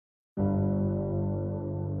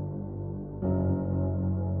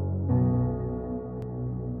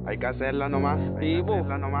Hay que hacerla nomás. Vivo.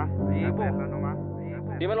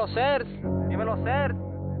 Dímelo, CerZ.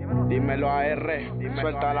 Dímelo a R.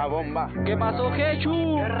 Suelta la bomba. ¿Qué pasó,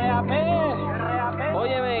 Jeshu? RAP.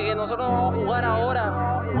 Óyeme, que nosotros vamos a jugar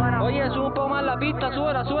ahora. Oye, sube un poco más la pista,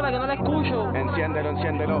 súbela, que no la escucho.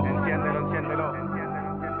 Enciéndelo.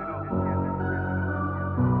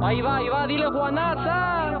 Ahí va, dile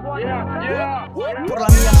Juanazza. Por la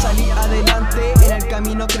mía salí adelante, en el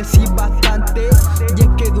camino crecí bastante. Y es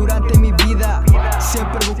que durante mi vida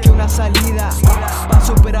siempre busqué una salida para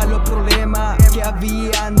superar los problemas que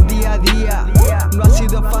habían día a día. No ha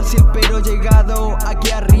sido fácil, pero llegado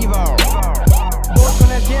aquí arriba. Voy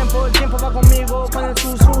con el tiempo va conmigo, con el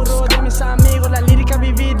susurro de mis amigos. La lírica,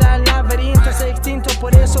 mi vida, el laberinto es extinto.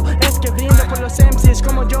 Por eso es que brindo por los MCs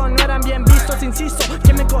como yo, no eran bien vistos. Insisto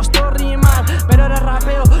que me costó rimar, pero ahora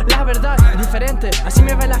rapeo la verdad diferente. Así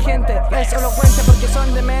me ve la gente, es elocuente porque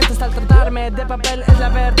son dementes. Al tratarme de papel es la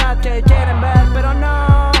verdad que quieren ver, pero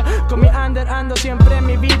no. Con mi under ando siempre en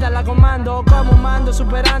mi vida, la comando como un mando,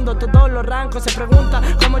 superando todos los rangos. Se pregunta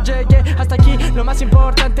cómo llegué hasta aquí. Lo más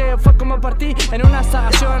importante fue cómo partí en una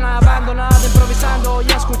estación abandonada, improvisando y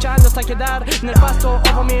escuchando hasta quedar en el pasto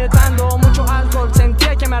o vomitando mucho alcohol.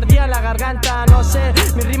 Sentía que me ardía la garganta, no sé,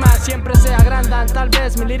 mis rimas siempre se agrandan. Tal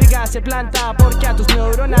vez mi lírica se planta porque a tus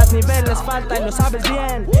neuronas nivel les falta y lo sabes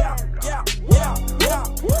bien.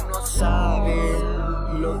 No sabes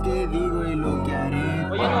lo que digo y lo que haré.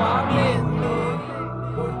 Oye, no hables.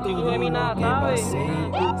 Si tú de mí nada sabes. A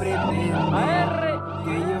R.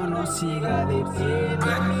 Que yo no siga de pie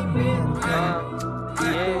en mi mente.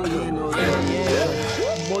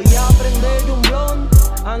 Voy a aprender un blond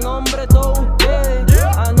a nombre de todos ustedes,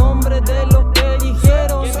 a nombre de lo que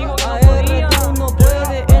dijeron. A R tú no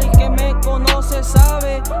puedes, el que me conoce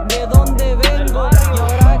sabe de dónde vengo. Y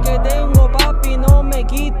ahora que tengo papi no me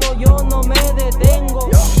quito, yo no me detengo.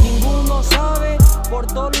 Ninguno sabe por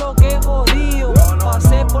todo lo que he jodido.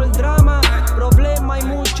 Pasé por el drama, problema y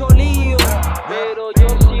mucho lío. Pero yo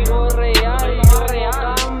sigo real, yo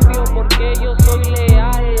cambio porque yo soy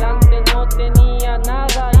leal. Antes no tenía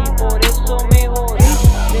nada y por eso me jodí.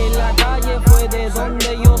 De la calle fue de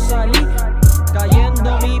donde yo salí,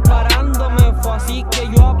 cayéndome y parándome, fue así que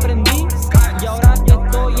yo aprendí. Y ahora que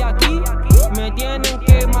estoy aquí, me tienen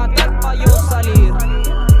que matar pa' yo salir.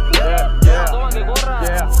 Toma que corra.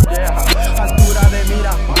 Altura de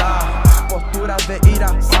mira, posturas de ira,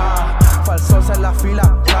 falsos en la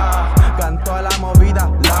fila, canto a la movida,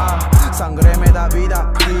 sangre me da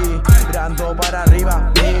vida, mirando para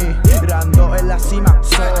arriba, mirando en la cima,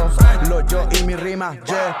 solo yo y mi rima,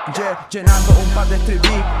 llenando un par de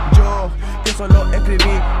estribillos, que solo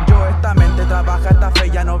escribí yo. Esta mente trabaja, esta fe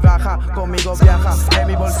ya no baja, conmigo viaja en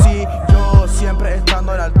mi bolsillo, siempre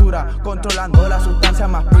estando a la altura, controlando la sustancia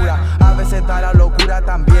más pura. A veces da la locura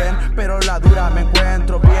también, pero la dura me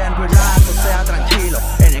encuentro bien, relajo, sea tranquilo,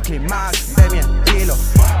 en el clímax de mi estilo.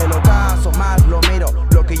 El ocaso más lo miro,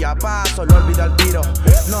 lo que ya pasó lo olvido al tiro.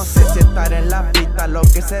 No sé si estar en la pista, lo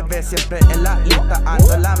que se ve siempre en la lista.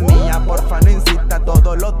 Ando en la mía, porfa no insista,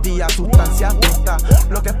 todos los días sustancia justa.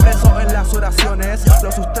 Lo que expreso en las oraciones,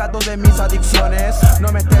 los sustratos de mis adicciones.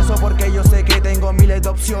 No me estreso porque yo sé que tengo miles de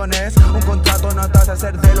opciones. Un contrato no te hace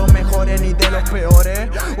ser de los mejores ni de los peores.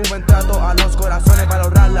 Un buen trato a los corazones,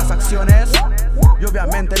 valorar las acciones y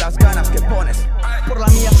obviamente las ganas que pones. Por la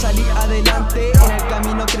mía salí adelante, en el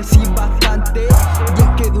camino crecí bastante. Y es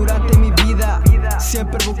que durante mi vida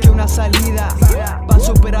siempre busqué una salida para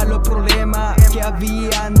superar los problemas que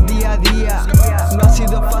habían día a día. No ha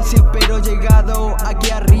sido fácil, pero llegado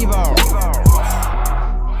aquí arriba.